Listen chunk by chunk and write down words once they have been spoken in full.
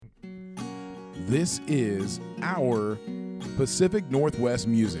This is our Pacific Northwest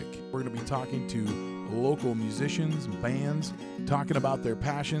Music. We're going to be talking to local musicians, bands, talking about their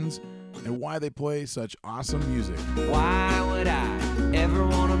passions and why they play such awesome music. Why would I ever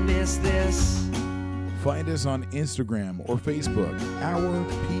want to miss this? Find us on Instagram or Facebook, our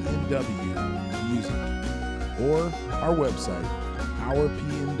PNW Music, or our website,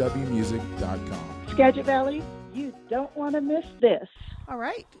 ourpnwmusic.com. Skagit Valley, you don't want to miss this. All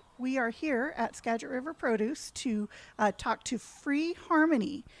right. We are here at Skagit River Produce to talk to Free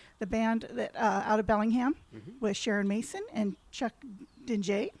Harmony, the band that out of Bellingham with Sharon Mason and Chuck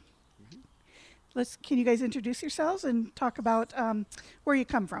Dinjay. Can you guys introduce yourselves and talk about where you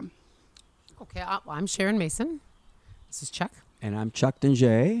come from? Okay, I'm Sharon Mason. This is Chuck. And I'm Chuck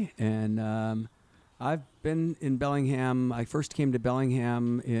Dinjay, and I've been in Bellingham. I first came to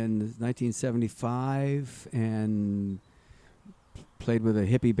Bellingham in 1975 and played with a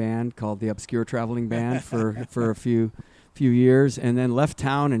hippie band called the Obscure Traveling Band for a few years, and then left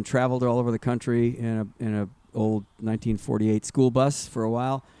town and traveled all over the country in a old 1948 school bus for a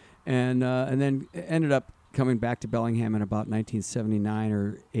while, and then ended up coming back to Bellingham in about 1979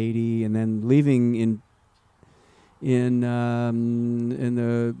 or 80, and then leaving in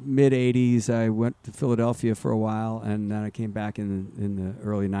the mid 80s. I went to Philadelphia for a while, and then I came back in the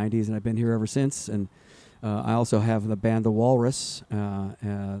early 90s, and I've been here ever since. And I also have the band The Walrus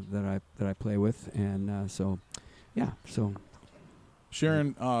that I play with, and so.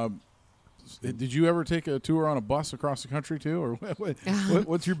 Sharon, did you ever take a tour on a bus across the country too, or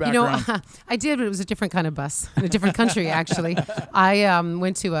what's your background? I did, but it was a different kind of bus in a different country. Actually, I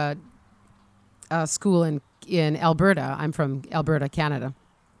went to a school in Alberta. I'm from Alberta, Canada,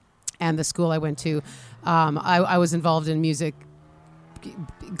 and the school I went to, I was involved in music,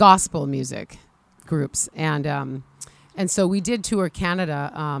 gospel music groups, and so we did tour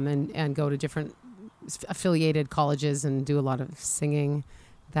Canada and go to different affiliated colleges and do a lot of singing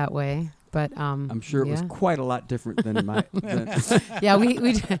that way. But I'm sure it was quite a lot different than my. Yeah,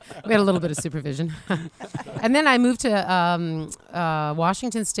 we had a little bit of supervision, and then I moved to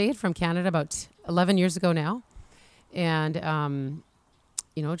Washington State from Canada about 11 years ago now, and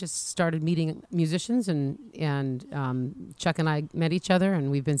just started meeting musicians, and Chuck and I met each other, and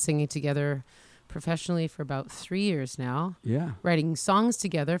we've been singing together professionally for about 3 years now. Yeah. Writing songs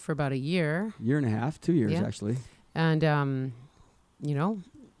together for about a year and a half, 2 years actually. And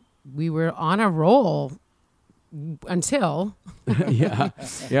we were on a roll until yeah,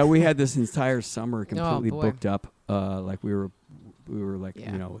 we had this entire summer completely booked up. Like we were like,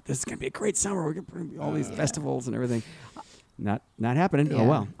 this is gonna be a great summer. We're gonna bring all these festivals and everything. Not happening. Yeah. Oh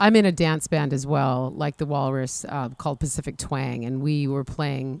well. I'm in a dance band as well, like the Walrus, called Pacific Twang, and we were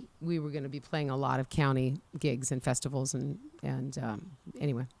going to be playing a lot of county gigs and festivals, and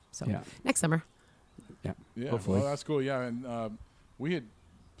anyway, so next summer. Yeah. Hopefully. Well, that's cool. Yeah, and we had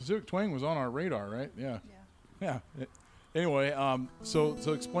Pacific Twang was on our radar, right? Yeah. Anyway, so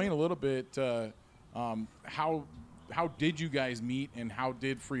explain a little bit how did you guys meet, and how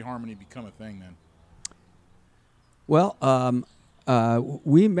did Free Harmony become a thing then? Well,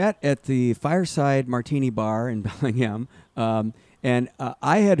 we met at the Fireside Martini Bar in Bellingham, and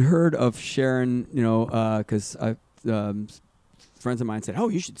I had heard of Sharon, because friends of mine said, "Oh,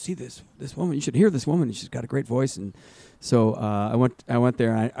 you should see this woman. You should hear this woman. She's got a great voice." And so I went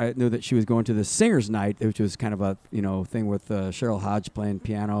there, and I knew that she was going to the Singers' Night, which was kind of a thing with Cheryl Hodge playing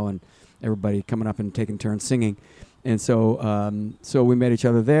piano and everybody coming up and taking turns singing. And so we met each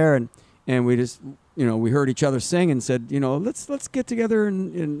other there, and we just. We heard each other sing and said, let's get together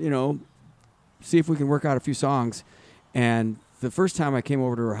and see if we can work out a few songs. And the first time I came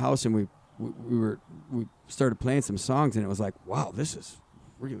over to her house and we started playing some songs, and it was like, wow, this is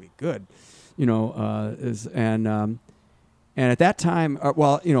really good, and at that time,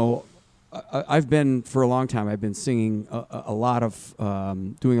 I've been for a long time. I've been singing a lot of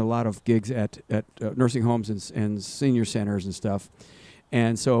doing a lot of gigs at nursing homes and senior centers and stuff,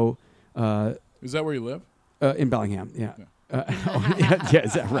 and so. Is that where you live? In Bellingham, yeah. Yeah,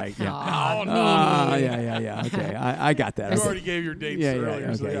 is that right? Yeah. Oh, no. Yeah. Okay, I got that. You already gave your dates earlier.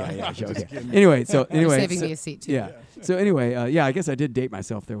 Okay. Anyway, saving me a seat too. Yeah. So anyway, I guess I did date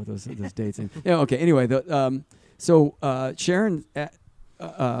myself there with those dates. And, okay. Anyway, Sharon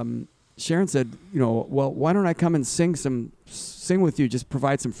said, well, why don't I come and sing with you? Just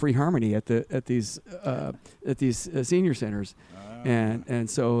provide some free harmony at these senior centers. and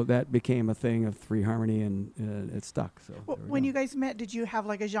so that became a thing of Free Harmony, and it stuck. So Well, there we when go. you guys met, did you have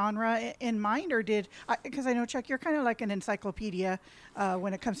like a genre in mind, or because I know, Chuck, you're kind of like an encyclopedia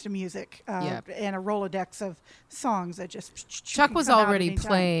when it comes to music, Yeah. and a Rolodex of songs that just Chuck can was come out already anytime.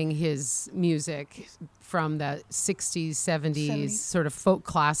 playing his music from the 60s, 70s, 70s. sort of folk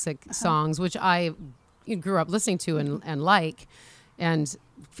classic songs, which I grew up listening to and like, and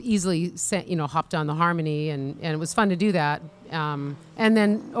easily hopped on the harmony, and it was fun to do that. And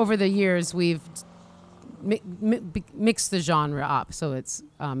then over the years, we've mixed the genre up, so it's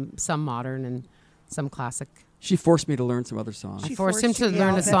some modern and some classic. She forced me to learn some other songs. She I forced him forced to you, yeah, learn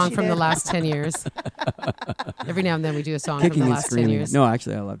I'll a bet song she from the did. last 10 years. Every now and then we do a song Kicking from the and last 10 screaming. years. No,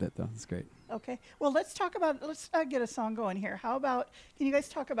 actually, I loved it though. It's great. Okay. Well, let's get a song going here. How about, can you guys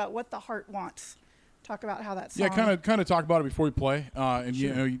talk about What the Heart Wants? Talk about how that song. Yeah, kind of talk about it before we play.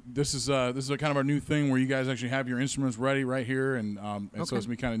 And this is a kind of our new thing where you guys actually have your instruments ready right here, and so Okay. it's gonna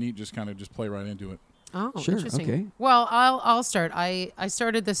be kind of neat. Just play right into it. Oh, Sure, interesting. okay. Well, I'll start. I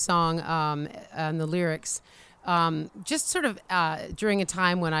started this song and the lyrics just sort of during a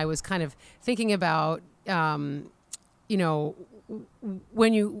time when I was kind of thinking about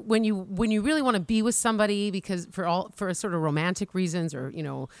when you really want to be with somebody because for sort of romantic reasons or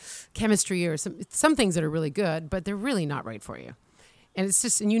chemistry or some things that are really good, but they're really not right for you. And it's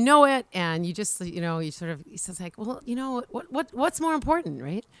just, and it, and you just, you sort of, it's just like, well, what's more important,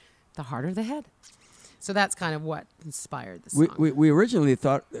 right? The heart or the head? So that's kind of what inspired the song. We originally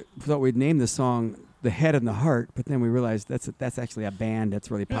thought we'd name the song "The Head and the Heart," but then we realized that's actually a band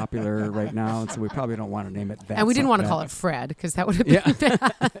that's really popular right now, and so we probably don't want to name it that. And we didn't want to call it Fred because that would have been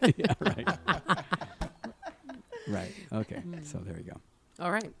bad. Yeah, right. Right. Okay. So there you go.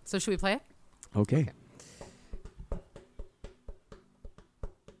 All right. So should we play it? Okay.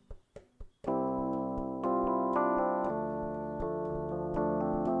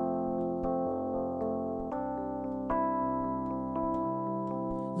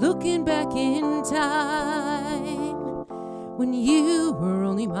 Looking back in time when you were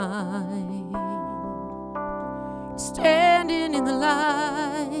only mine, standing in the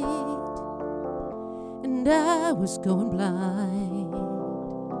light, and I was going blind.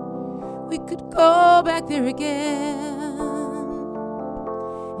 We could go back there again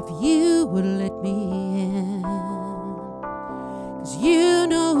if you would let me in, 'cause you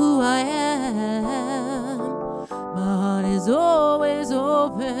know who I am. My heart is always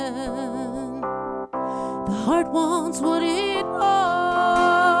open. The heart wants what it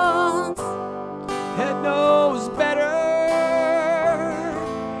wants. Head knows better.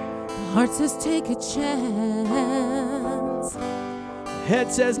 The heart says take a chance.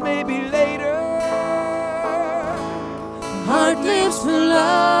 Head says maybe later. The heart lives for love.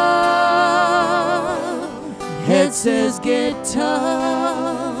 Head says get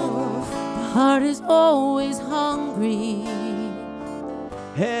tough. The heart is always hungry.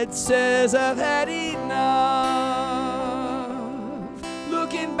 Head says I've had enough.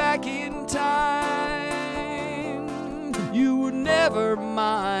 Looking back in time, you were never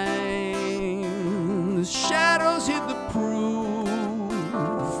mine. The shadows hid the proof.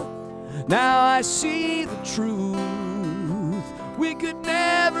 Now I see the truth. We could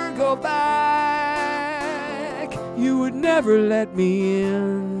never go back. You would never let me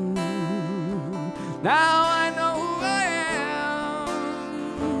in. Now I know who I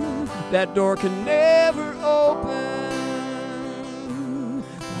am. That door can never open.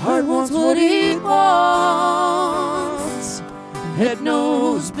 The heart wants what it wants. Head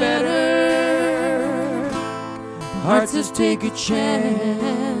knows better. The heart says take a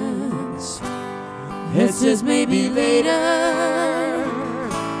chance. Head says maybe later.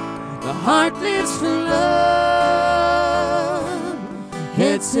 The heart lives for love.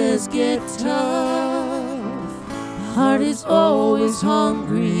 Head says get tough. The heart is always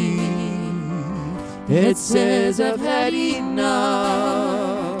hungry. Head says I've had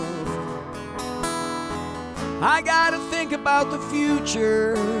enough. I gotta think about the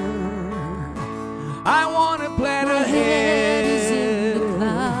future. I wanna plan My head is in ahead. the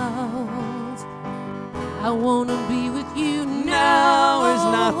clouds. I wanna be with you now. Now is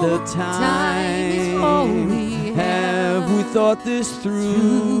not the Time is all time. we Have we thought this Through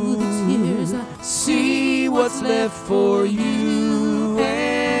through? the tears I See what's left for you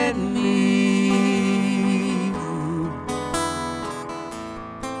and me.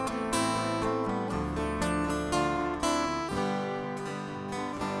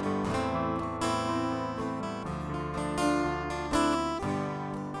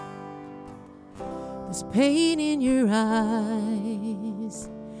 There's pain in your eyes,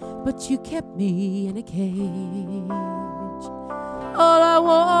 but you kept me in a cage. All I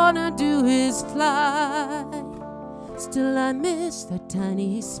wanna do is fly. Still I miss that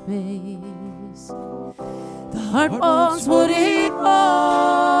tiny space. The heart wants what it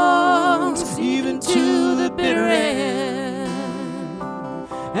wants, even to the bitter end.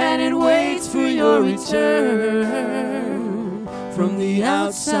 And it waits for your return from the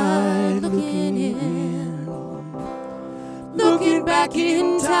outside looking in. Looking back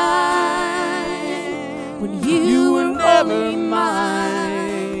in time when you were never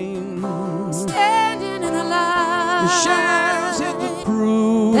mine. Standing in the light, The shadows hit the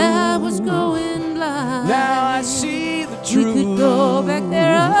proof. that was going blind. Now I see the We truth. could go back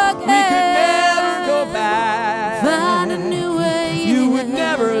there again. We could never go back. Find a new way. You in. would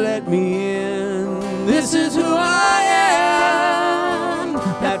never let me in. This is who I am.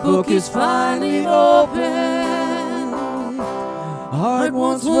 That book is finally open. Heart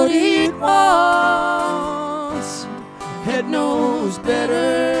wants what it wants. Head knows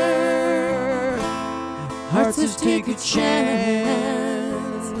better. Heart says take a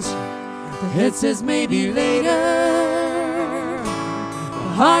chance. The head says maybe later.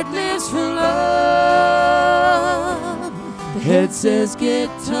 The heart lives for love. The head says get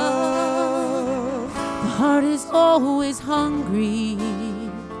tough. The heart is always hungry.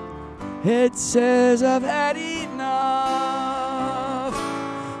 Head says I've had enough.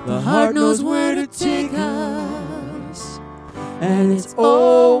 The heart knows where to take us, and it's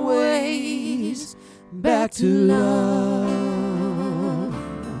always back to love.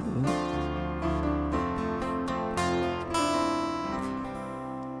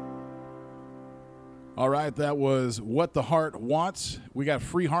 All right, that was What the Heart Wants. We got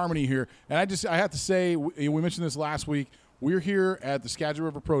Free Harmony here. And I have to say, we mentioned this last week. We're here at the Skagit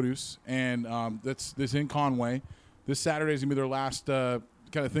River Produce, and that's in Conway. This Saturday is going to be their last kind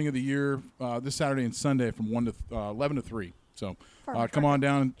of thing of the year, this Saturday and Sunday from 11 to 3. So come on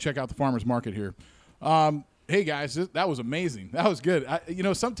down and check out the farmers market here. Hey, guys, that was amazing. That was good.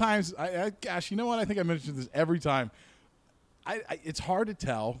 Sometimes, gosh, you know what? I think I mentioned this every time. It's hard to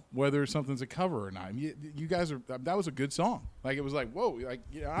tell whether something's a cover or not. You guys that was a good song. Like, it was like, whoa, I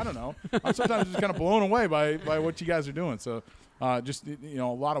don't know. I'm sometimes just kind of blown away by what you guys are doing. So a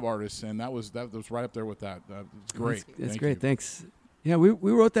lot of artists, and that was right up there with that. It's great. That's Thank great. you. Thanks. Yeah,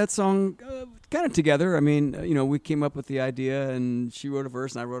 we wrote that song kind of together. I mean, we came up with the idea, and she wrote a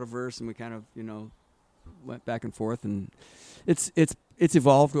verse, and I wrote a verse, and we kind of, went back and forth, and it's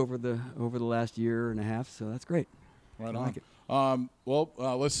evolved over the last year and a half. So that's great. Right I on. like it.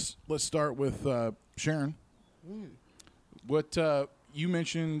 Let's start with Sharon. What you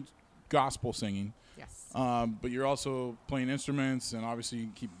mentioned gospel singing. Yes. But you're also playing instruments, and obviously you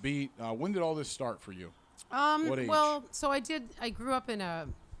keep beat. When did all this start for you? What age? Well, so I grew up in a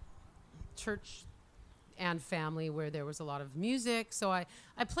church and family where there was a lot of music. So I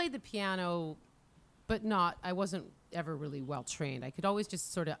played the piano, but I wasn't ever really well trained. I could always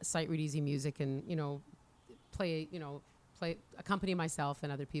just sort of sight read easy music and, accompany myself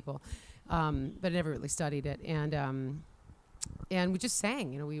and other people. But I never really studied it. And we just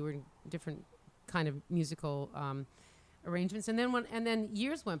sang, we were in different kind of musical arrangements. And then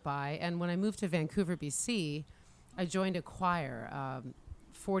years went by, and when I moved to Vancouver, BC, I joined a choir,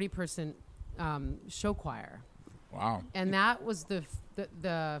 40-person show choir. Wow. And that was the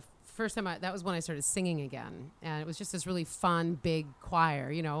first time that was when I started singing again. And it was just this really fun, big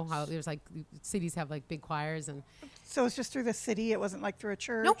choir, how there's cities have big choirs. And So it's just through the city? It wasn't like through a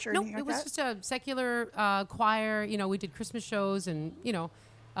church or nope, anything like it was that? just a secular choir. We did Christmas shows and,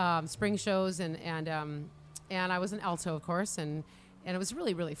 spring shows and I was an alto, of course, and it was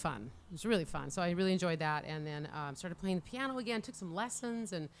really, really fun. It was really fun. So I really enjoyed that, and then started playing the piano again, took some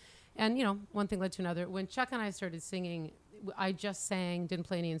lessons, and one thing led to another. When Chuck and I started singing, I just sang, didn't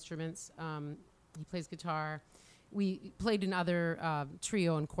play any instruments. He plays guitar. We played in other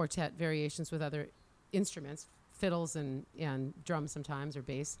trio and quartet variations with other instruments, fiddles and drums sometimes, or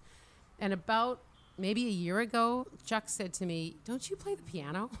bass. And about maybe a year ago, Chuck said to me, "Don't you play the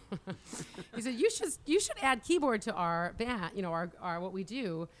piano?" He said, "You should add keyboard to our band, our what we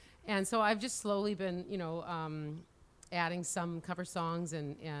do." And so I've just slowly been, adding some cover songs,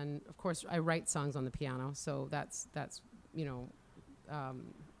 and of course I write songs on the piano. So that's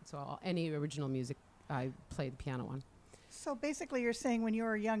any original music I play the piano on. So basically you're saying when you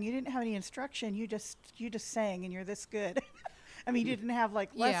were young, you didn't have any instruction, you just sang and you're this good. I mean, you didn't have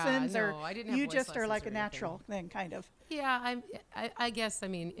lessons, no, or I didn't have you voice just are lessons like or a natural thing, kind of. Yeah, I guess. I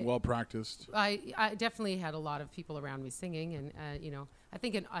mean, Well practiced. I definitely had a lot of people around me singing, and I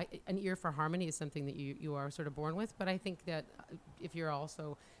think an ear for harmony is something that you are sort of born with. But I think that if you're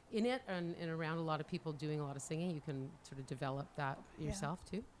also in it and around a lot of people doing a lot of singing, you can sort of develop that yourself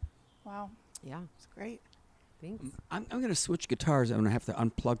too. Wow, Yeah, it's great. thanks. I'm going to switch guitars. I'm going to have to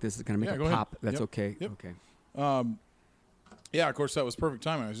unplug this. It's going to make go a ahead. pop. That's Yep. okay. Yep. Okay. Yeah, of course that was perfect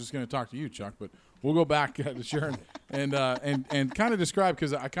timing. I was just going to talk to you, Chuck, but we'll go back to Sharon and kind of describe,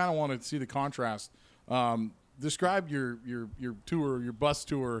 because I kind of want to see the contrast. Describe your tour, your bus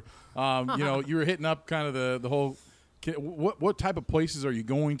tour. You were hitting up kind of the whole. What type of places are you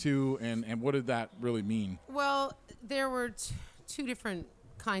going to, and what did that really mean? Well, there were two different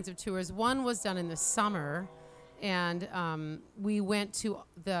kinds of tours. One was done in the summer, and we went to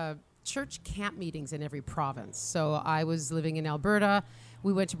the church camp meetings in every province. So I was living in Alberta.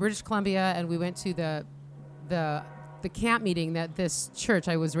 We went to British Columbia, and we went to the camp meeting that this church,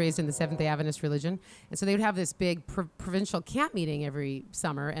 I was raised in the Seventh-day Adventist religion, and so they would have this big provincial camp meeting every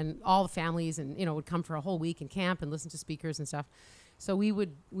summer, and all the families and would come for a whole week and camp and listen to speakers and stuff. So we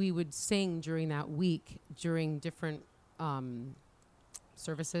would sing during that week during different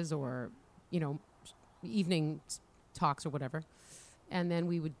services or evening talks or whatever, and then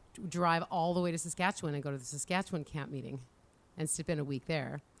we would drive all the way to Saskatchewan and go to the Saskatchewan camp meeting and spend a week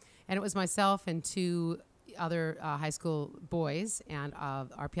there. And it was myself and two other high school boys, and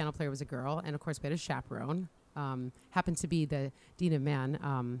our piano player was a girl, and of course we had a chaperone, happened to be the Dean of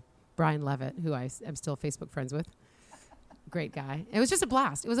Man, Brian Levitt, who I am still Facebook friends with. Great guy. It was just a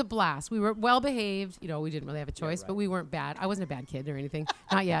blast. It was a blast. We were well behaved. We didn't really have a choice, but we weren't bad. I wasn't a bad kid or anything.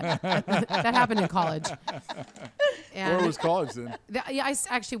 Not yet. That happened in college. And Where was college then? I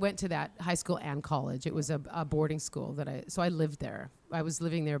actually went to that high school and college. It was a boarding school so I lived there. I was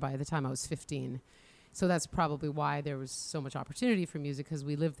living there by the time I was 15. So that's probably why there was so much opportunity for music, because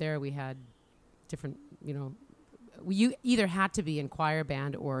we lived there. We had different, you either had to be in choir,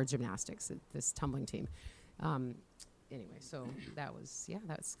 band, or gymnastics, this tumbling team. Anyway, so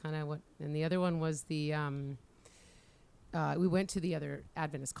that's kind of what. And the other one was we went to the other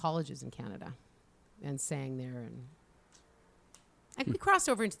Adventist colleges in Canada and sang there. And we crossed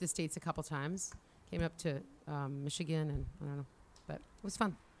over into the States a couple times, came up to Michigan, and I don't know, but it was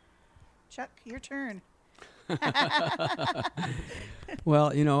fun. Chuck, your turn.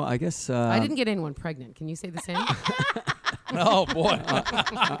 Well, I guess I didn't get anyone pregnant. Can you say the same? Oh boy.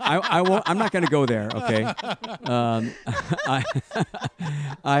 I won't. I'm not going to go there. Okay.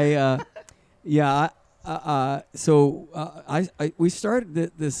 We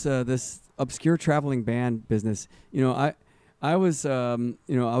started this obscure traveling band business. I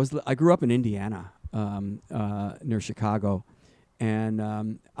grew up in Indiana, near Chicago,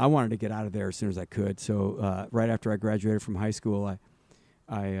 and I wanted to get out of there as soon as I could. So right after I graduated from high school,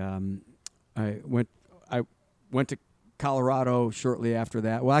 I went to Colorado shortly after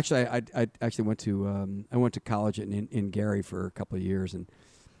that. Well, actually, I actually went to college in Gary for a couple of years,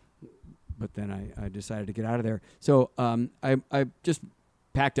 but then I decided to get out of there. So I just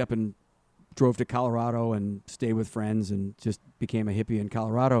packed up and drove to Colorado and stayed with friends and just became a hippie in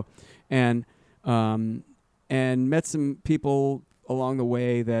Colorado, and met some people along the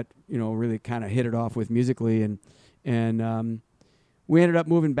way that really kind of hit it off with musically, and we ended up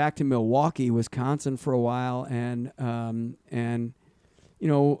moving back to Milwaukee, Wisconsin for a while, and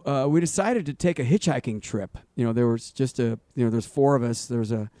we decided to take a hitchhiking trip. There was just there's four of us.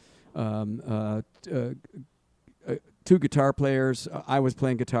 There's two guitar players. I was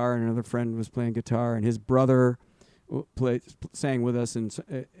playing guitar, and another friend was playing guitar, and his brother sang with us, and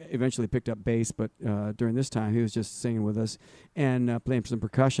eventually picked up bass. But during this time, he was just singing with us and playing some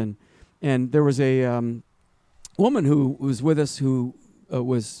percussion. And there was a woman who was with us who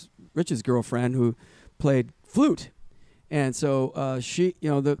was Rich's girlfriend, who played flute, and so she,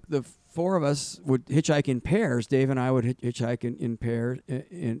 the four of us would hitchhike in pairs. Dave and I would hitchhike in pairs,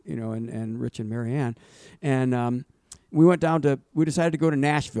 and Rich and Marianne, and we decided to go to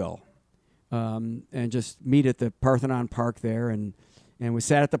Nashville, and just meet at the Parthenon Park there, and we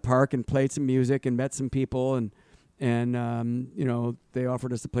sat at the park and played some music and met some people, and they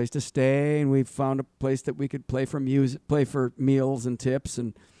offered us a place to stay, and we found a place that we could play for meals and tips,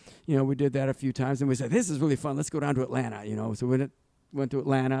 and we did that a few times, and we said, this is really fun, let's go down to Atlanta, so we went to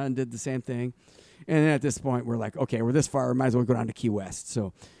Atlanta and did the same thing. And then at this point we're like, okay, we're this far, we might as well go down to Key West.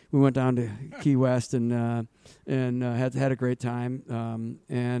 So we went down to Key West and had a great time,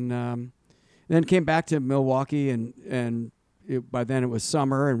 and then came back to Milwaukee, and by then it was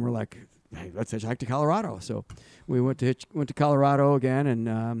summer, and we're like, hey, let's hitchhike to Colorado. So we went to Colorado again,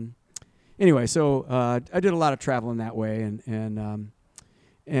 and anyway, so I did a lot of traveling that way, and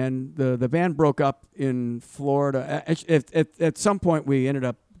the band broke up in Florida. At some point, we ended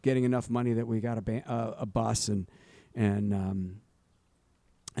up getting enough money that we got a bus, and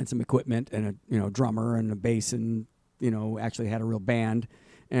and some equipment and a drummer and a bass and actually had a real band,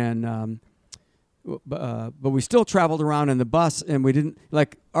 and but we still traveled around in the bus, and we didn't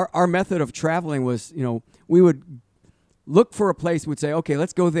like our method of traveling was we would look for a place, we'd say, okay,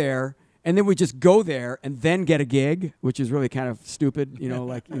 let's go there. And then we just go there and then get a gig, which is really kind of stupid. We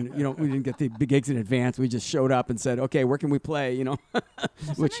didn't get the big gigs in advance. We just showed up and said, okay, where can we play? Well,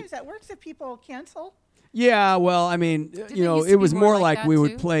 sometimes that works if people cancel. Yeah, well, I mean, Didn't it used to it be was more more like like that we too?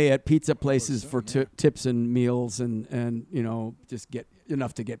 would play at pizza places for tips and meals and just get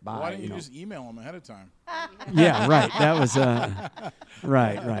enough to get by. Why didn't you just email them ahead of time? Yeah, right. That was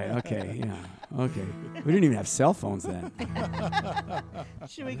right. Okay, yeah, okay. We didn't even have cell phones then.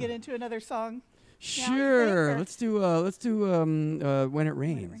 Should we get into another song? Sure. or- Let's do When It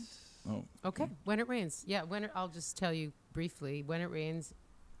Rains. Oh, Okay, When It Rains. Yeah, I'll just tell you briefly. When It Rains,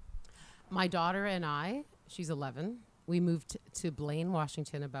 my daughter and I, she's 11, we moved to Blaine,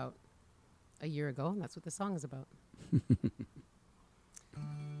 Washington about a year ago, and that's what the song is about.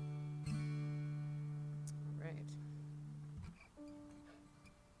 Right.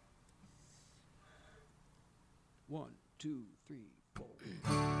 One, two, three, four.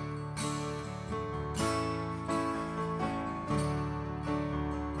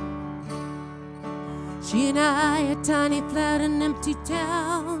 She and I, a tiny flat and empty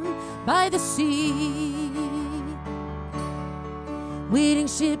town by the sea, waiting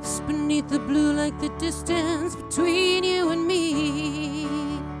ships beneath the blue like the distance between you and me.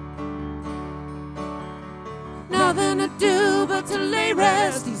 Nothing to do but to lay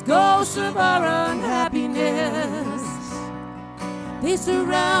rest these ghosts of our unhappiness. They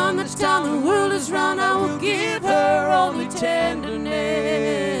surround the town, the world is round. I will give her only tenderness.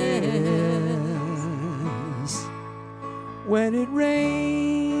 When it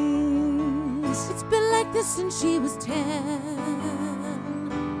rains, It's been like this since she was 10.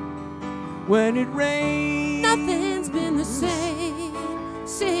 when it rains, Nothing's been the same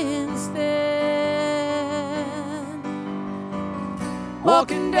since then.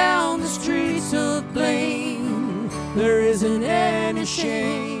 Walking down the streets of Blaine, there isn't any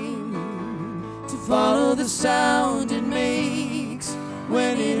shame to follow the sound it makes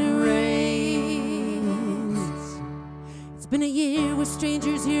when it rains. It's been a year with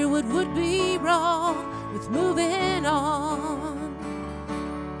strangers here. What would be wrong with moving on?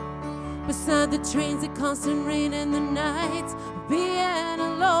 Beside the trains, the constant rain, and the nights of being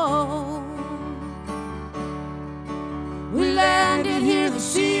alone. We landed here, the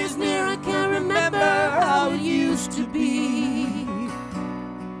sea is near. I can't remember how it used to be.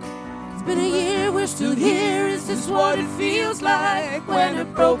 It's been a year, we're still here. Is this what it feels like when a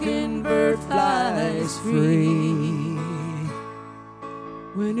broken bird flies free?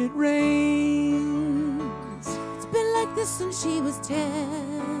 when it rains, It's been like this since she was 10.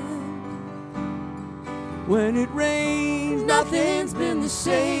 when it rains, Nothing's been the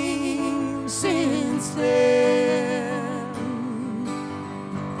same since then.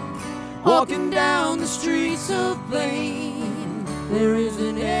 Walking down the streets of Blaine, there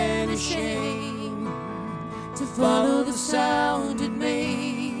isn't any shame to follow the sound it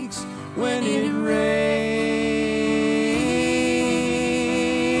makes when it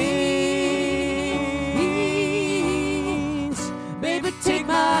rains. Baby, take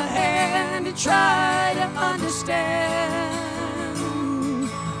my hand and try to understand.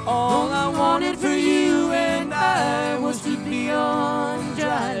 All I wanted for you and I was to be on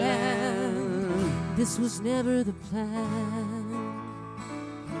dry land. This was never the plan.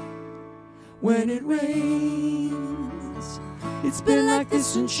 when it rains. It's been like this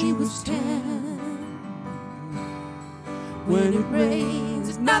since she was 10. When it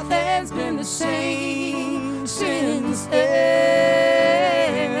rains, nothing's been the same since then.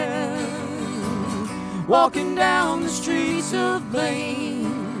 Walking down the streets of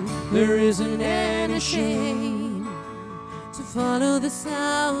Blaine, there isn't any shame to follow the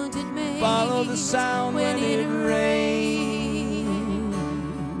sound it makes. Follow the sound when it rains.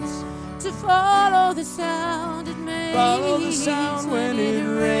 To follow the sound it makes. Follow the sound when it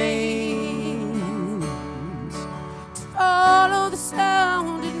rains. To follow the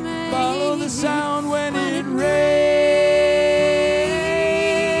sound it makes. Follow the sound when it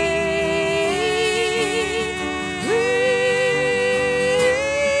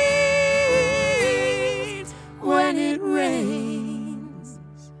rains. When it rains.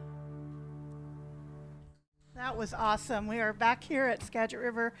 That was awesome. We are back here at Skagit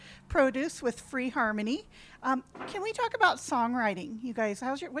River Produce with Free Harmony. Can we talk about songwriting, you guys?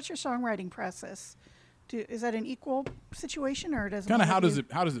 What's your songwriting process? Is that an equal situation, or does Kind of how does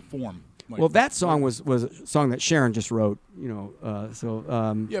it form? Like, Well, that song was a song that Sharon just wrote. Yeah,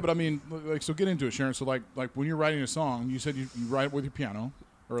 but I mean, like, so get into it, Sharon. So like when you're writing a song, you said you write it with your piano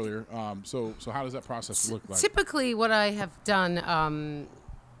earlier. So how does that process look like? Typically, what I have done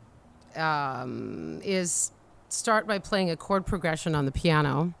is start by playing a chord progression on the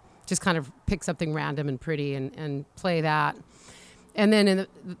piano. Just kind of pick something random and pretty and play that. And then in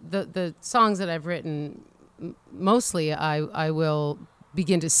the songs that I've written, mostly I will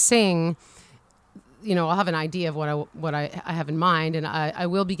begin to sing. I'll have an idea of what I have in mind, and I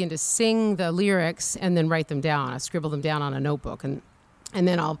will begin to sing the lyrics and then write them down. I scribble them down on a notebook, and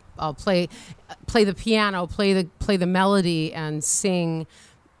then I'll play the piano, play the melody, and sing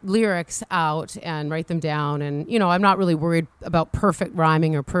lyrics out and write them down. And I'm not really worried about perfect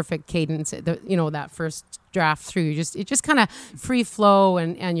rhyming or perfect cadence. That first draft through, it just kind of free flow,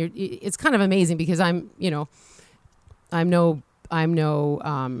 and it's kind of amazing because I'm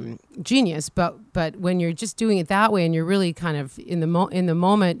no genius, but when you're just doing it that way and you're really kind of in the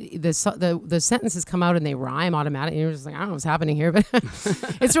moment, the sentences come out and they rhyme automatically. And you're just like, I don't know what's happening here, but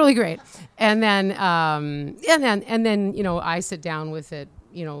it's really great. And then I sit down with it,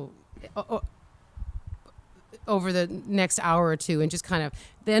 over the next hour or two, and just kind of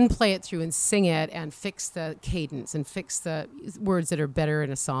then play it through and sing it and fix the cadence and fix the words that are better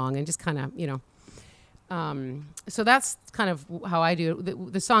in a song, and just kind of so that's kind of how I do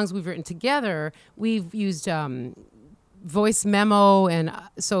it. The songs we've written together, we've used voice memo, and I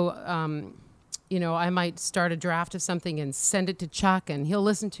might start a draft of something and send it to Chuck, and he'll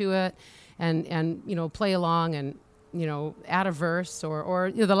listen to it and play along and add a verse or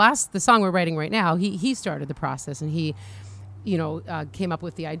the song we're writing right now. He started the process, and he came up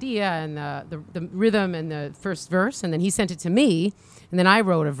with the idea and the rhythm and the first verse, and then he sent it to me, and then I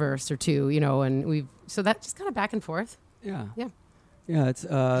wrote a verse or two, and so that just kind of back and forth. Yeah. Yeah. Yeah,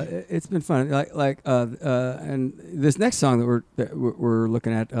 it's been fun. And this next song that we're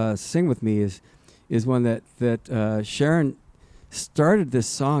looking at, "Sing with Me," is one that Sharon started this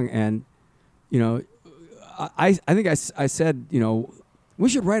song, and I think I said we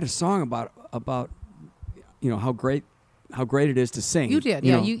should write a song about how great it is to sing. You did,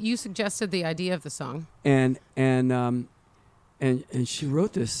 yeah. You suggested the idea of the song, and she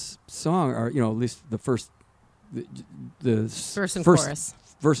wrote this song, or at least the first. The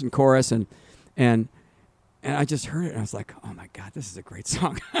verse and chorus, and I just heard it, and I was like, oh my God, this is a great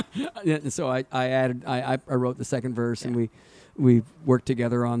song. And so I wrote the second verse, and we worked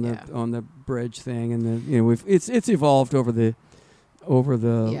together on the bridge thing, and it's evolved over the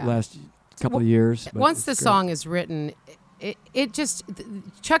last couple of years. Once the song is written,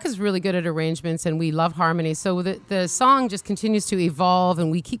 Chuck is really good at arrangements, and we love harmony. So the song just continues to evolve,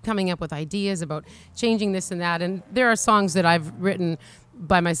 and we keep coming up with ideas about changing this and that. And there are songs that I've written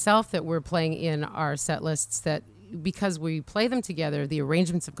by myself that we're playing in our set lists that, because we play them together, the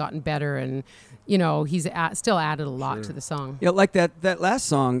arrangements have gotten better, and he's still added a lot to the song. Yeah, like that last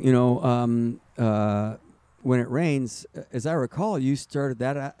song, When It Rains, as I recall, you started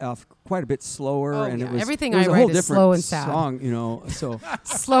that off quite a bit slower, and it was everything it was I a write whole is different slow and sad. Song, so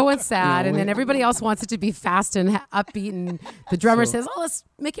slow and sad, and then everybody else wants it to be fast and upbeat, and the drummer says, "Oh, let's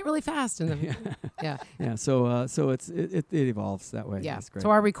make it really fast." And then, yeah. So it evolves that way. Yeah. That's great.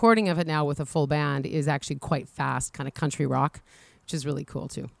 So our recording of it now with a full band is actually quite fast, kind of country rock, which is really cool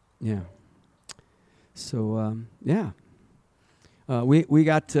too. Yeah. So we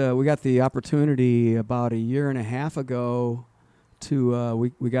got the opportunity about a year and a half ago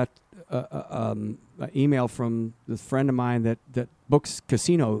to we got an email from this friend of mine that books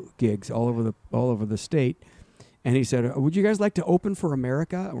casino gigs all over the state, and he said, "Would you guys like to open for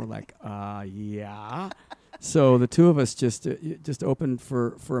America?" And we're like, yeah. So the two of us just opened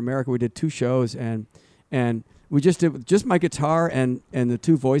for America. We did 2 shows, and we just did just my guitar and the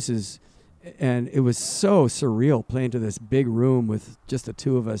 2 voices. And it was so surreal playing to this big room with just the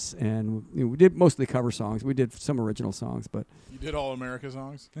 2 of us, and we did mostly cover songs. We did some original songs, but you did all America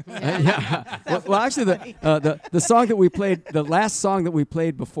songs. yeah. Well, actually, the song that we played, the last song that we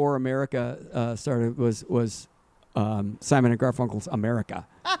played before America started was Simon and Garfunkel's "America,"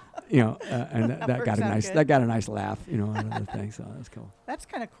 and that got a nice laugh, out of the thing. So that was cool. That's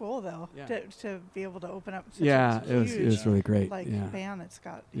kind of cool, though, to be able to open up such it huge, was really great. Band that's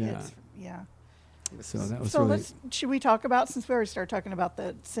got hits. Yeah. So that was so really. Should we talk about, since we already started talking about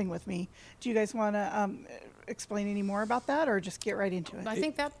the "Sing with Me"? Do you guys want to explain any more about that, or just get right into it? I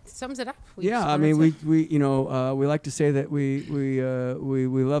think that sums it up. We like to say that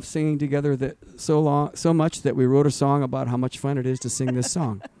we love singing together so much that we wrote a song about how much fun it is to sing this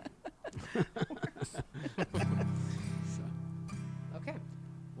song.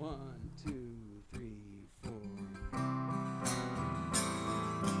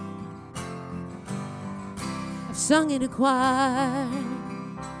 sung in a choir,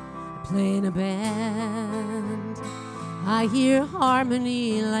 I play in a band. I hear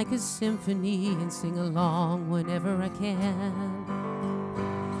harmony like a symphony and sing along whenever I can.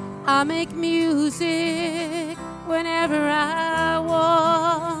 I make music whenever I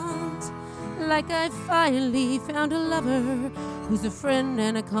want, like I finally found a lover who's a friend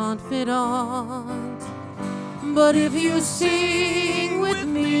and a confidant. But if you sing with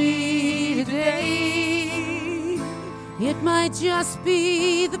me today, it might just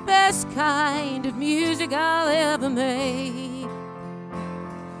be the best kind of music I'll ever make.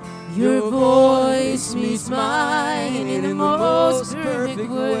 Your voice meets mine in the most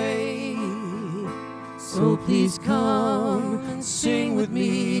perfect way. So please come and sing with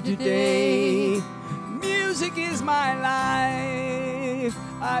me today. Music is my life.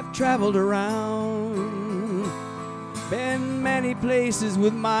 I've traveled around, been many places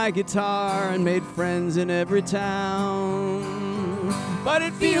with my guitar and made friends in every town. But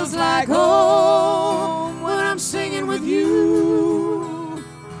it feels like home when I'm singing with you.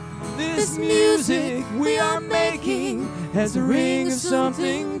 This music we are making has a ring of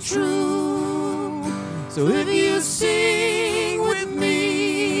something true. So if you sing with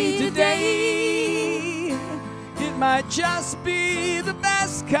me today, it might just be the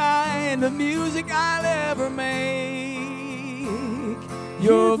best kind of music I'll ever make.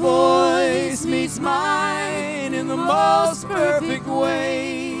 Your voice meets mine in the most perfect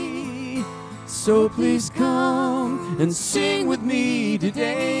way. So please come and sing with me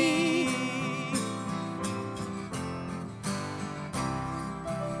today.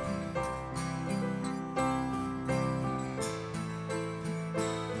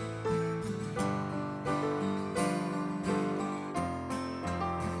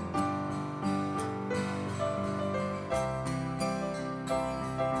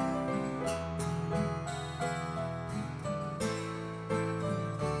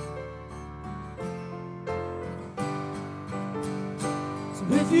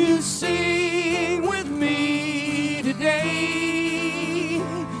 If you sing with me today,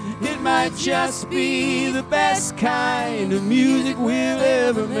 it might just be the best kind of music we'll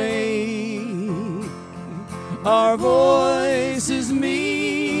ever make. Our voices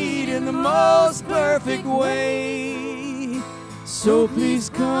meet in the most perfect way. So please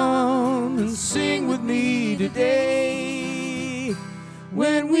come and sing with me today.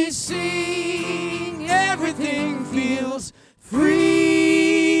 When we sing, everything feels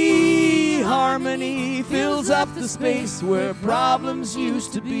free. Harmony fills up the space where problems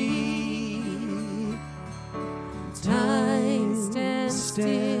used to be. Time stands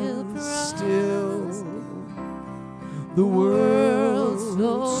still for us. The world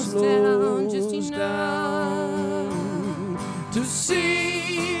slows down just enough to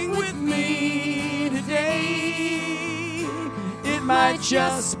sing with me today. It might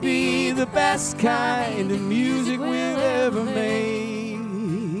just be the best kind of music we'll ever make.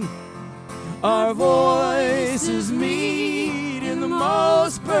 Our voices meet in the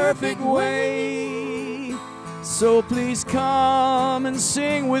most perfect way. So please come and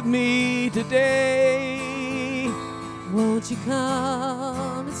sing with me today. Won't you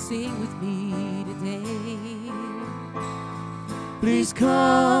come and sing with me today? Please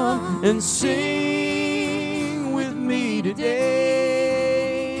come and sing with me today.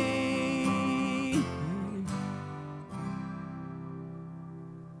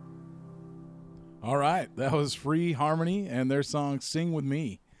 All right, that was Free Harmony and their song "Sing with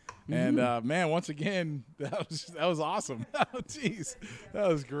Me," and man, once again, that was awesome. Jeez, that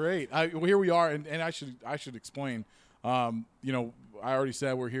was great. Here we are, and I should explain. I already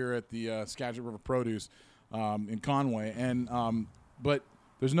said we're here at the Skagit River Produce in Conway, and but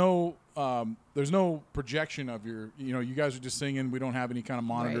there's no projection of your. You guys are just singing. We don't have any kind of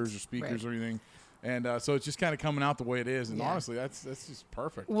monitors or speakers or anything. And so it's just kind of coming out the way it is, and honestly, that's just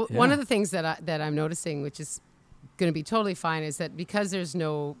perfect. Well, one of the things that I'm noticing, which is going to be totally fine, is that because there's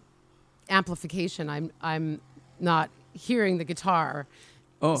no amplification, I'm not hearing the guitar.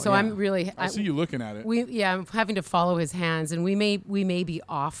 Oh, so I'm really. I see you looking at it. I'm having to follow his hands, and we may be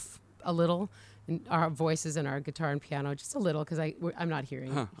off a little in our voices and our guitar and piano, just a little, because I'm not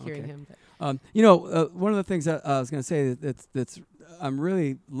hearing him. But. One of the things that I was going to say that's I'm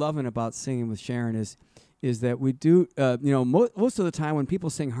really loving about singing with Sharon is that we do most of the time when people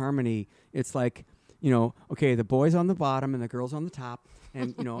sing harmony, it's like okay, the boys on the bottom and the girls on the top,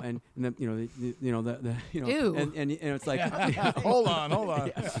 and and it's like hold on. Yeah.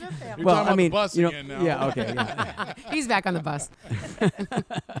 You're talking about the bus again now. Yeah, okay, yeah. He's back on the bus.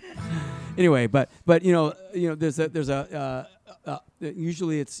 Anyway, but there's a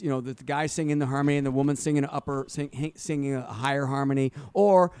usually it's the guy singing the harmony and the woman singing singing a higher harmony,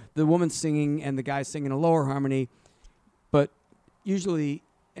 or the woman singing and the guy singing a lower harmony. But usually,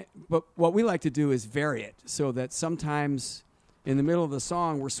 but what we like to do is vary it so that sometimes in the middle of the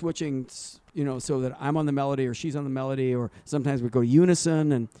song we're switching, so that I'm on the melody or she's on the melody, or sometimes we go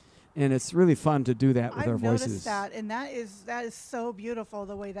unison, and it's really fun to do that with our I've voices. noticed that, and that is so beautiful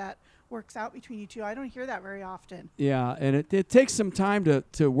the way that works out between you two. I don't hear that very often. Yeah, and it takes some time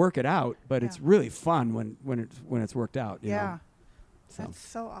to work it out, but it's Yeah. really fun when it's worked out. you know? So. That's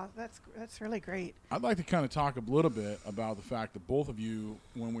so awesome. That's really great. I'd like to kind of talk a little bit about the fact that both of you,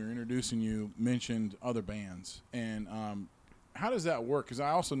 when we were introducing you, mentioned other bands. And how does that work? Because I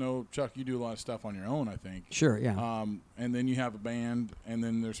also know, Chuck, you do a lot of stuff on your own, I think. Sure, yeah. And then you have a band, and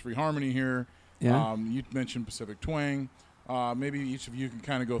then there's Free Harmony here. Yeah. You mentioned Pacific Twang. Maybe each of you can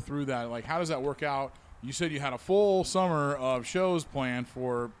kind of go through that. Like, how does that work out? You said you had a full summer of shows planned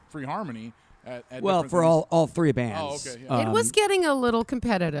for Free Harmony. At Well, different for things. all three bands. Oh, okay, yeah. It was getting a little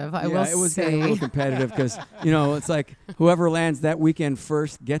competitive, I will it was say. getting a little competitive because it's like whoever lands that weekend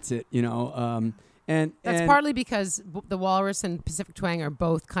first gets it. And That's partly because the Walrus and Pacific Twang are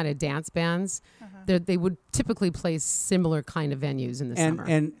both kind of dance bands. They would typically play similar kind of venues in the summer.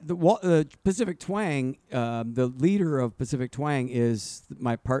 And the Pacific Twang, the leader of Pacific Twang is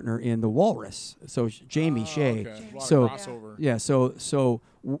my partner in the Walrus. So Jamie Shea. Okay. A lot of So crossover. yeah, so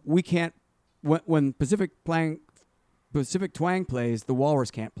we can't when Pacific Twang plays, the Walrus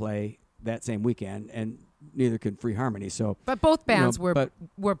can't play that same weekend, and neither can Free Harmony. So, but both bands were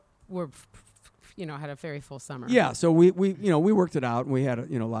had a very full summer. yeah, so we worked it out, and we had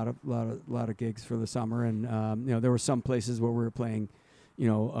a lot of gigs for the summer, and there were some places where we were playing,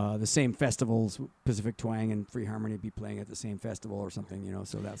 the same festivals. Pacific Twang and Free Harmony be playing at the same festival or something,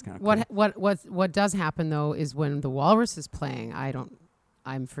 so that's kind of cool. What does happen though is when the Walrus is playing,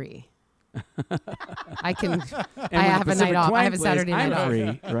 I'm free. I can. I have a night off. I have a Saturday night off.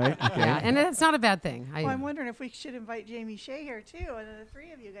 free, right? Okay. Yeah, and it's not a bad thing. Well, I'm wondering if we should invite Jamie Shea here too, and then the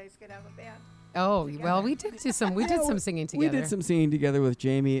three of you guys could have a band. Oh well, we did do some. We did some singing together. We did some singing together with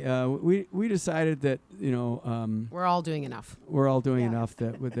Jamie. We decided that We're all doing enough. we're all doing Yeah. enough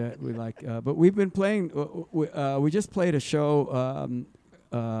that we like. But we've been playing. We just played a show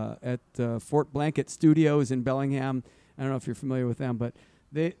at Fort Blanket Studios in Bellingham. I don't know if you're familiar with them, but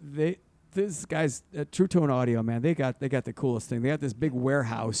these guys at True Tone Audio, man, they got the coolest thing. They got this big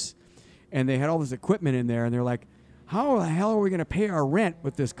warehouse, and they had all this equipment in there, and they're like, how the hell are we going to pay our rent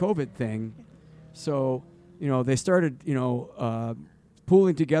with this COVID thing? So, they started,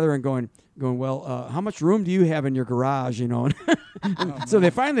 pooling together and going, well, how much room do you have in your garage, So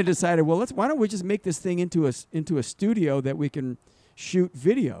they finally decided, well, why don't we just make this thing into a studio that we can shoot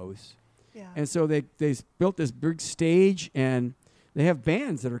videos? Yeah. And so they built this big stage, and they have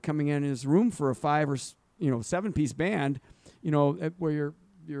bands that are coming in this room for a 5 or 7 piece band, where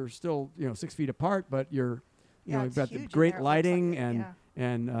you're still 6 feet apart, but you've it's got the huge in great there, it looks lighting like it,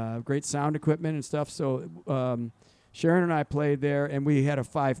 and great sound equipment and stuff. So Sharon and I played there, and we had a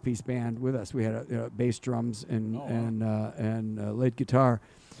 5-piece band with us. We had bass, drums, and lead guitar,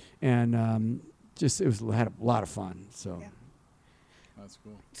 and had a lot of fun. So. Yeah. That's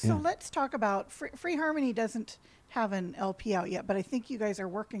cool. So Yeah. let's talk about Free Harmony. Doesn't have an LP out yet, but I think you guys are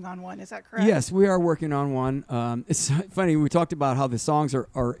working on one. Is that correct? Yes, we are working on one. It's funny. We talked about how the songs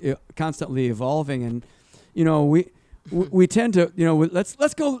are constantly evolving, and we tend to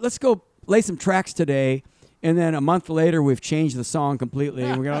let's go lay some tracks today, and then a month later we've changed the song completely,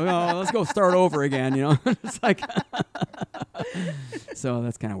 and we're going let's go start over again. It's like so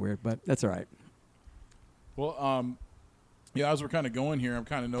that's kind of weird, but that's all right. Well, as we're kind of going here, I'm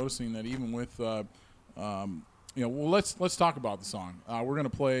kind of noticing that even with, let's talk about the song. We're going to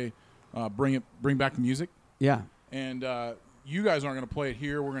play Bring Back the Music. Yeah. And you guys aren't going to play it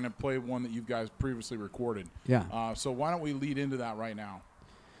here. We're going to play one that you guys previously recorded. Yeah. So why don't we lead into that right now?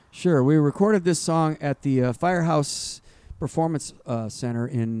 Sure. We recorded this song at the Firehouse Performance Center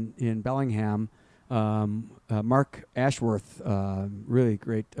in Bellingham. Mark Ashworth, really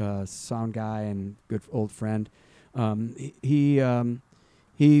great sound guy and good old friend. He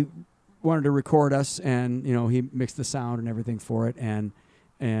wanted to record us, and he mixed the sound and everything for it, and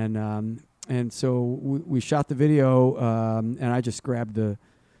so we shot the video, and I just grabbed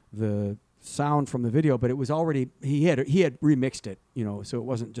the sound from the video, but it was already he had remixed it, so it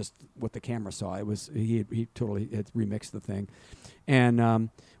wasn't just what the camera saw. It was he totally had remixed the thing, and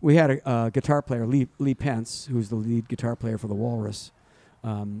we had a guitar player, Lee Pence, who's the lead guitar player for the Walrus.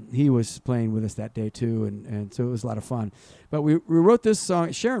 He was playing with us that day too, and so it was a lot of fun. But we wrote this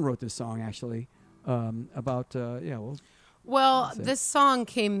song. Sharon wrote this song actually about Well, That's it. this song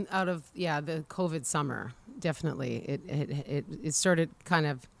came out of the COVID summer. Definitely, it started kind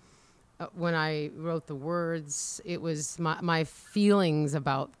of when I wrote the words. It was my feelings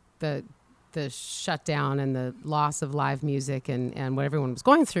about the shutdown and the loss of live music and what everyone was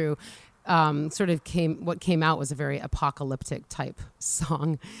going through. What came out was a very apocalyptic type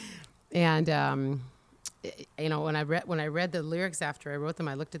song, and when I read the lyrics after I wrote them,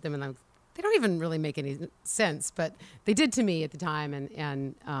 I looked at them and they don't even really make any sense, but they did to me at the time, and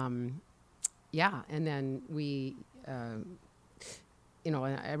then we, I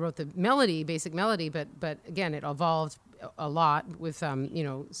wrote the melody, basic melody, but again, it evolved a lot with some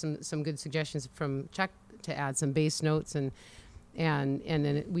good suggestions from Chuck to add some bass notes and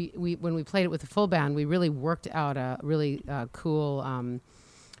then we when we played it with the full band, we really worked out a really cool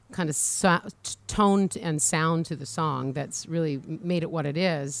kind of tone and sound to the song that's really made it what it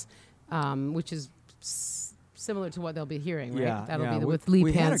is, which is similar to what they'll be hearing, right? Yeah, That'll yeah. be with Lee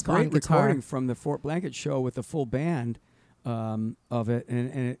we had a Pants on great guitar. recording from the Fort Blanket show with the full band of it,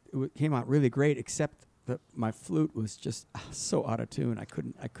 and it came out really great, except that my flute was just so out of tune. I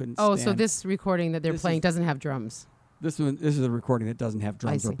couldn't Oh, stand. so this recording that they're This playing is- doesn't have drums. This is a recording that doesn't have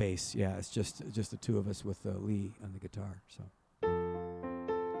drums or see. bass. Yeah, it's just the two of us with Lee on the guitar. So.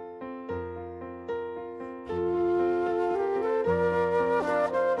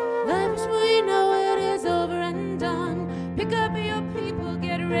 Life as we know it is over and done. Pick up your people,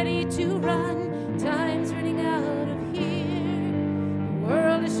 get ready to run. Time's running out of here. The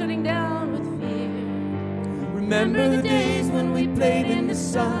world is shutting down with fear. Remember the days when we played in the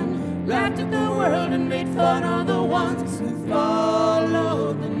sun, laughed at the world and made fun of the ones who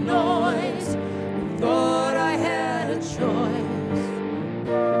followed the noise. Who thought I had a choice.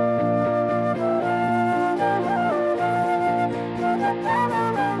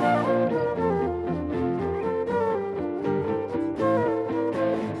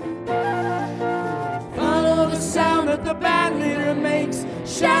 Follow the sound that the band leader makes,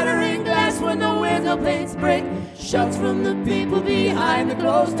 shattering glass when the window panes break. Shouts from the people behind the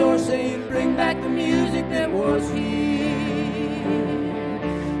closed door saying, bring back the music that was here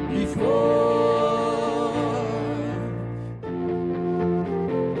before.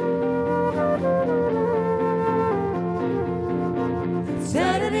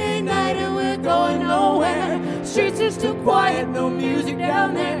 Saturday night and we're going nowhere. Streets are still quiet, no music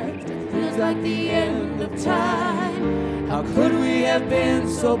down there. Feels like the end of time. How could we have been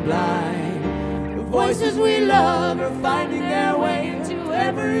so blind? The voices we love are finding their way into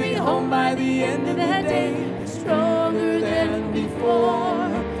every home by the end of the day. Stronger than before,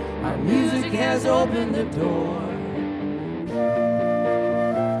 our music has opened the door.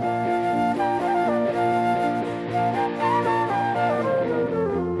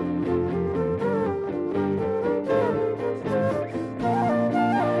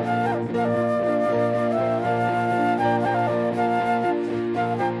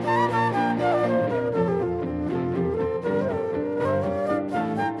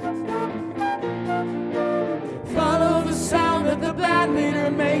 Follow the sound that the band leader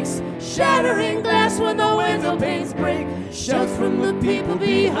makes, shattering glass when the window panes break. Shouts from the people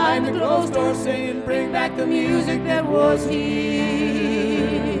behind the closed door saying, bring back the music that was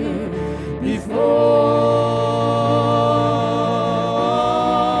here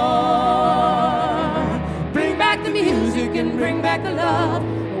before. Bring back the music and bring back the love.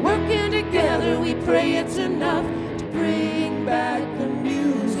 Working together we pray it's enough to bring back the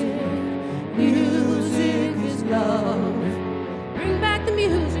music. Music is love. Bring back the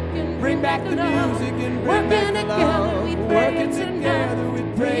music and bring back the music and bring back the love. We pray it's enough. We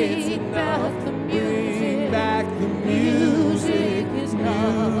pray it's enough. The music. Bring back the music is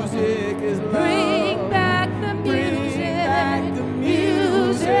love. Music is love. Bring back the music. Bring back the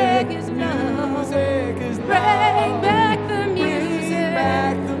music is love. Music is love. Bring back the music. Bring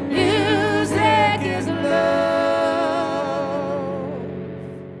back the music is love.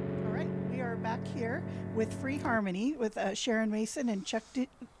 All right, we are back here with Free Harmony with Sharon Mason and Chuck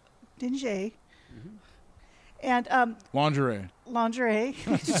Dinjay. And Lingerie. lingerie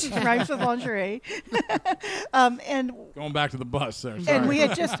rhymes with lingerie. And Going back to the bus there. Sorry. and we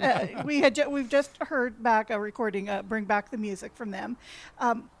had just we've just heard back a recording, Bring Back the Music from them.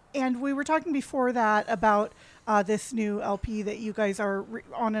 And we were talking before that about this new LP that you guys are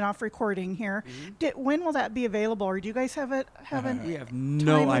on and off recording here. When will that be available, or do you guys have it? We have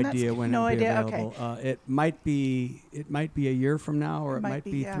no idea when no it'll be idea. available. Okay. It might be a year from now, or it might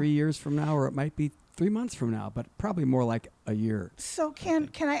be yeah. 3 years from now, or it might be 3 months from now, but probably more like a year. So can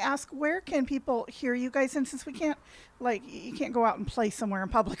I ask, where can people hear you guys? And since we can't, like, you can't go out and play somewhere in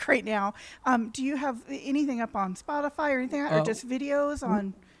public right now, do you have anything up on Spotify or anything, or just videos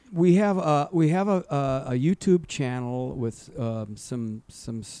on? We have a YouTube channel with some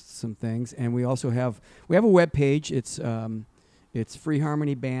things, and we also have a web page. It's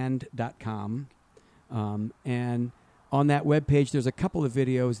freeharmonyband.com, and on that web page there's a couple of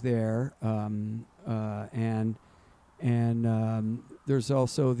videos there, and there's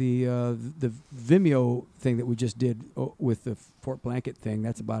also the Vimeo thing that we just did with the Fort Blanket thing.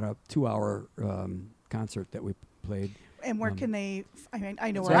 That's about a 2-hour concert that we played. And where can they? I mean,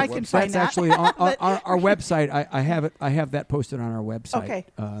 I know It's where our I can website. find That's that. actually on our website. I have it. I have that posted on our website. Okay.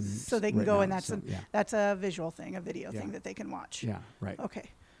 So they can right go, now, and so, yeah. that's a visual thing, a video Yeah. thing that they can watch. Yeah, right.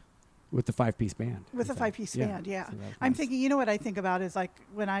 Okay. With the 5-piece band. With a in fact. 5-piece band, yeah. So that's I'm nice. thinking, you know what I think about is like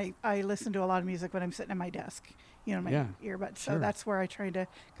when I listen to a lot of music when I'm sitting at my desk, you know, my Yeah, earbuds. So sure. that's where I try to,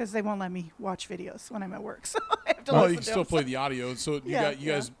 because they won't let me watch videos when I'm at work. So I have to Well, listen you can to still them. play the audio. So you Yeah,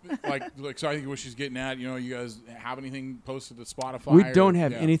 guys like. So I think what she's getting at. You know, you guys have anything posted to Spotify? We or- don't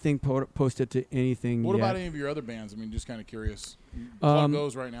have yeah. anything posted to anything What yet. about any of your other bands? I mean, just kind of curious. Plug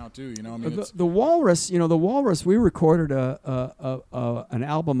those right now too. You know, I mean, it's, the Walrus, we recorded an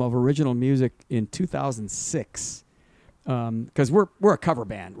album of original music in 2006, because we're a cover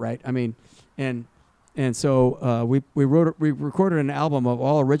band, right? I mean, and so we recorded an album of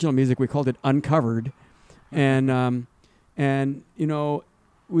all original music. We called it Uncovered, and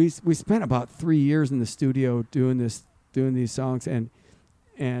we spent about 3 years in the studio doing these songs, and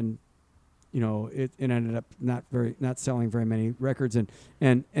it ended up not selling very many records, and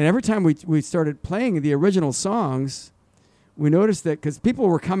every time we started playing the original songs, we noticed that because people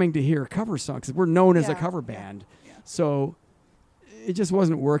were coming to hear cover songs, 'cause we're known as a Yeah, cover yeah, band, yeah. so it just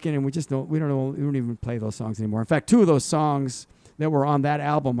wasn't working, and we don't even play those songs anymore. In fact, 2 of those songs that were on that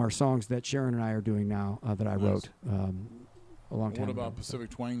album are songs that Sharon and I are doing now that I wrote a long time what ago. about Pacific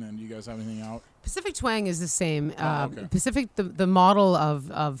Twang then? Do you guys have anything out? Pacific Twang is the same. Okay. The model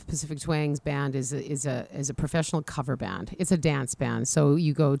of Pacific Twang's band is a professional cover band. It's a dance band. So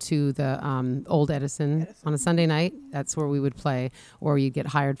you go to the old Edison on a Sunday night. That's where we would play, or you'd get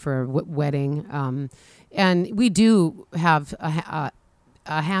hired for a wedding. And we do have a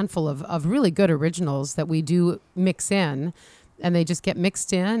handful of really good originals that we do mix in. And they just get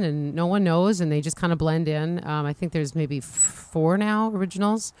mixed in, and no one knows, and they just kind of blend in. I think there's maybe 4 now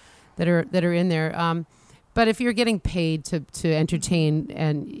originals that are in there. But if you're getting paid to entertain,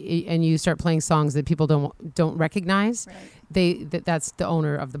 and you start playing songs that people don't recognize, Right. that's the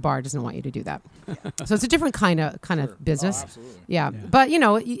owner of the bar doesn't want you to do that. So it's a different kind Sure. of business. Oh, absolutely. Yeah. But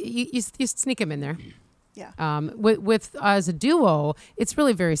you sneak them in there. Yeah. With as a duo, it's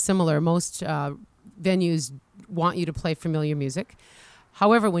really very similar. Most venues want you to play familiar music.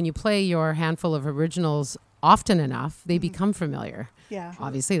 However, when you play your handful of originals often enough, they become familiar. Yeah.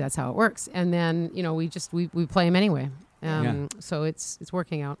 Obviously, that's how it works. And then we play them anyway. So it's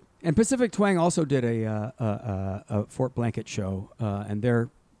working out. And Pacific Twang also did a Fort Blanket show, and they're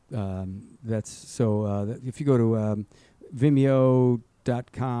if you go to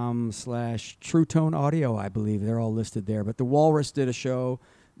Vimeo.com/True Tone Audio, I believe they're all listed there. But the Walrus did a show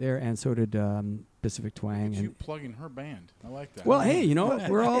there, and so did Pacific Twang. You And plugging her band. I like that. well, hey,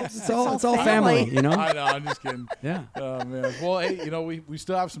 we're all it's all family, family. I know. I'm just kidding. Yeah. Oh, man. Well, hey, we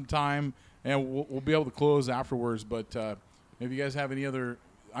still have some time, and we'll be able to close afterwards. But if you guys have any other,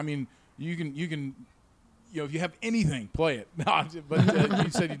 I mean, you can, if you have anything, play it. No, but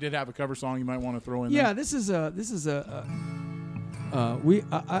you said you did have a cover song you might want to throw in. Yeah, there. we've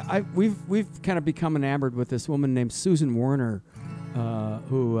kind of become enamored with this woman named Susan Werner,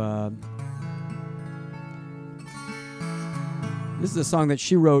 who this is a song that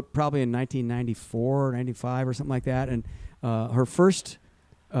she wrote probably in 1994 or 95 or something like that, and her first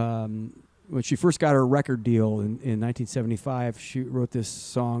when she first got her record deal in 1975, she wrote this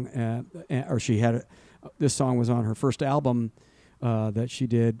song, this song was on her first album that she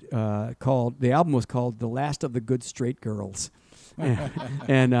did the album was called "The Last of the Good Straight Girls,"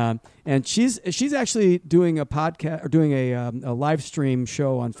 and she's actually doing a podcast or doing a live stream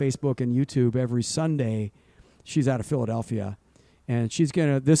show on Facebook and YouTube every Sunday. She's out of Philadelphia, and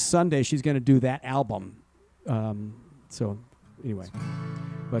this Sunday she's gonna do that album. So anyway,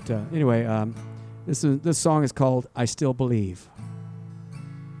 this song is called "I Still Believe."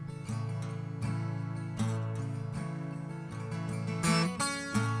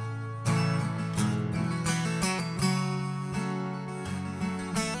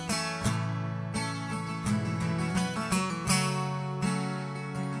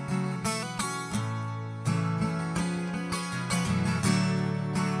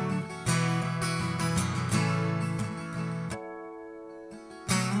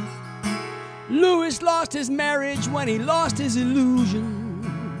 Louis lost his marriage when he lost his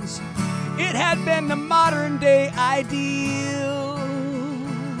illusions. It had been the modern day ideal.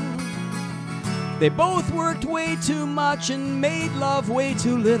 They both worked way too much and made love way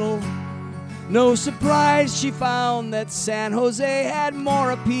too little. No surprise she found that San Jose had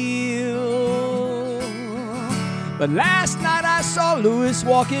more appeal. But last night I saw Louis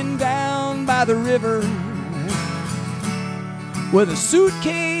walking down by the river with a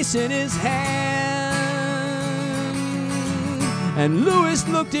suitcase in his hand. And Louis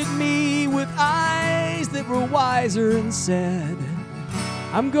looked at me with eyes that were wiser and said,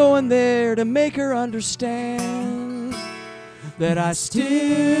 I'm going there to make her understand that I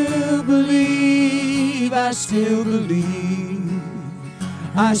still believe, I still believe,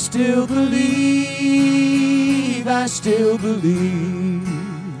 I still believe, I still believe,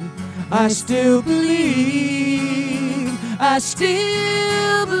 I still believe, I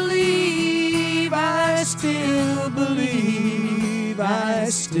still believe, I still believe, I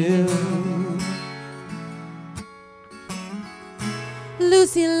still.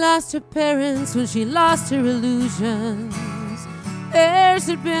 Lucy lost her parents when she lost her illusions. Theirs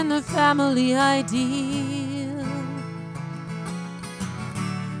had been the family ideal.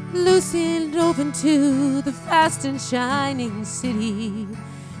 Lucy drove into the fast and shining city.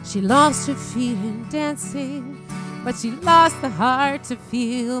 She lost her feet in dancing, but she lost the heart to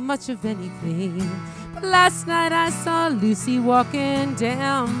feel much of anything. But last night I saw Lucy walking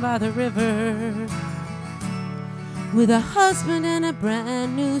down by the river with a husband and a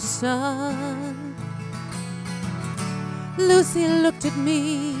brand new son. Lucy looked at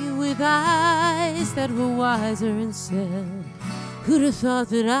me with eyes that were wiser and said, who'd have thought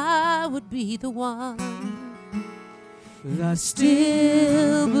that I would be the one? I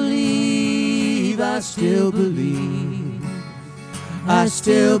still believe, I still believe, I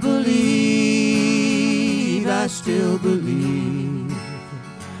still believe, I still believe,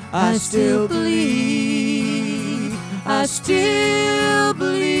 I still believe, I still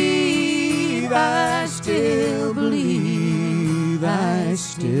believe, I still believe, I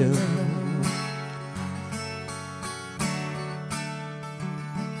still.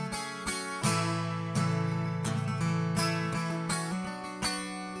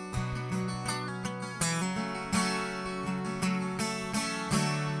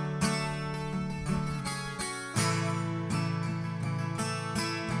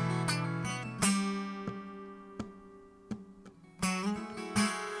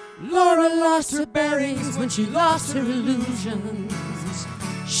 Laura lost her bearings when she lost her illusions.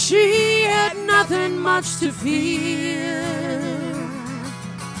 She had nothing much to fear.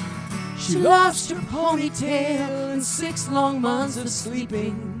 She lost her ponytail and 6 long months of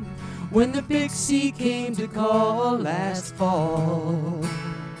sleeping when the big sea came to call last fall.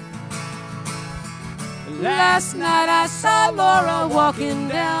 Last night I saw Laura walking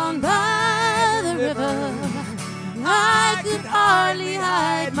down by the river. I could hardly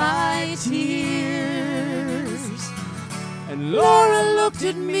hide my tears. And Laura looked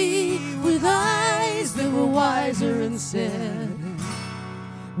at me with eyes that were wiser and said,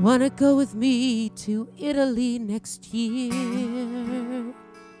 wanna go with me to Italy next year?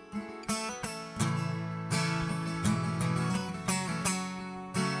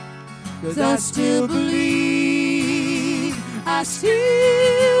 Cause I still believe, I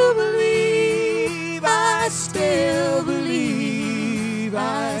still believe, I still believe,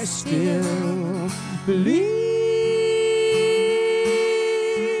 I still believe,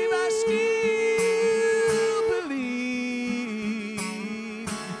 I still believe,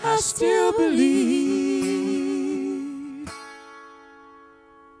 I still believe.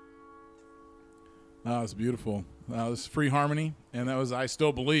 That was beautiful. That was Free Harmony, and that was I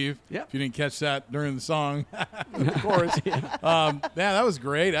Still Believe. Yep. If you didn't catch that during the song, of course. Yeah, that was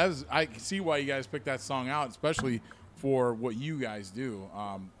great. I can see why you guys picked that song out, especially for what you guys do.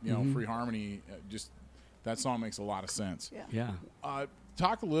 You know, Free Harmony, just that song makes a lot of sense. Yeah.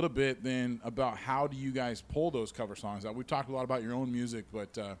 Talk a little bit then about how do you guys pull those cover songs out. We've talked a lot about your own music,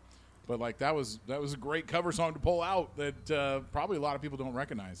 but like that was a great cover song to pull out that probably a lot of people don't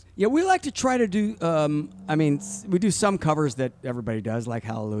recognize. Yeah, we like to try to do. We do some covers that everybody does, like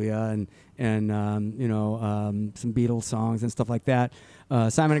Hallelujah and some Beatles songs and stuff like that.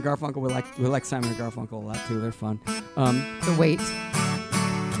 Simon and Garfunkel, we like Simon and Garfunkel a lot too. They're fun. The Weight.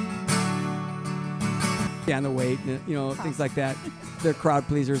 Yeah, and The Weight, things like that. They're crowd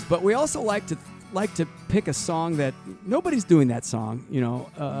pleasers, but we also like to pick a song that nobody's doing that song, and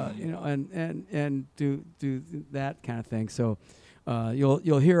do that kind of thing. So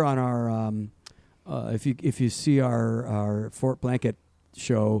you'll hear on our if you see our Fort Blanket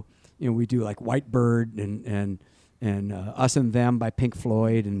show, we do like White Bird and Us and Them by Pink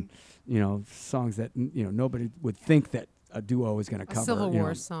Floyd, and songs that nobody would think that a duo is going to cover. A Civil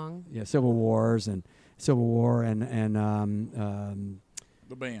War song. Yeah, Civil War and The band.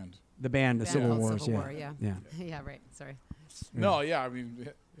 the band, the Band Civil called Wars. Civil yeah. War, yeah. yeah. Yeah, right. Sorry. No, yeah, I mean,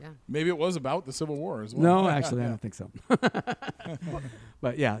 Yeah. maybe it was about the Civil War as well. No, actually, I don't think so.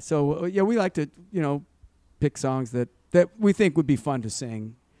 But yeah, so we like to pick songs that we think would be fun to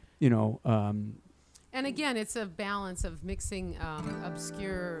sing. And again, it's a balance of mixing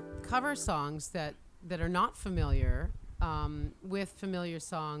obscure cover songs that are not familiar with familiar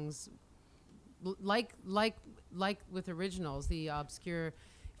songs, like with originals. The obscure,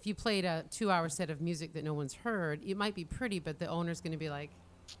 if you played a 2-hour set of music that no one's heard, it might be pretty, but the owner's going to be like,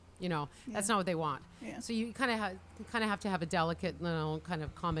 that's not what they want. Yeah. So you kind of have to have a delicate, kind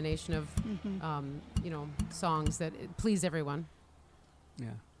of combination of, songs that please everyone. Yeah.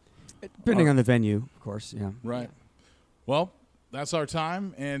 Depending on the venue, of course. Yeah. Right. Well, that's our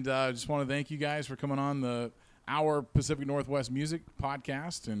time, and I just want to thank you guys for coming on our Pacific Northwest Music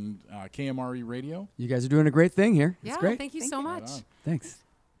podcast and KMRE Radio. You guys are doing a great thing here. Yeah, It's great. thank you so much. Right on. Thanks.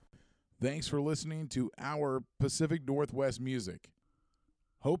 Thanks for listening to our Pacific Northwest Music.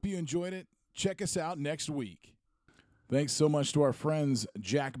 Hope you enjoyed it. Check us out next week. Thanks so much to our friends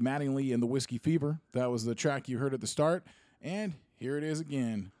Jack Mattingly and the Whiskey Fever. That was the track you heard at the start, and here it is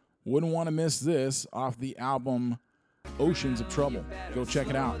again. Wouldn't want to miss this off the album Oceans of Trouble. Go check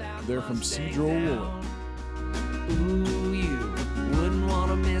it out. They're from Cedro Wood. Ooh,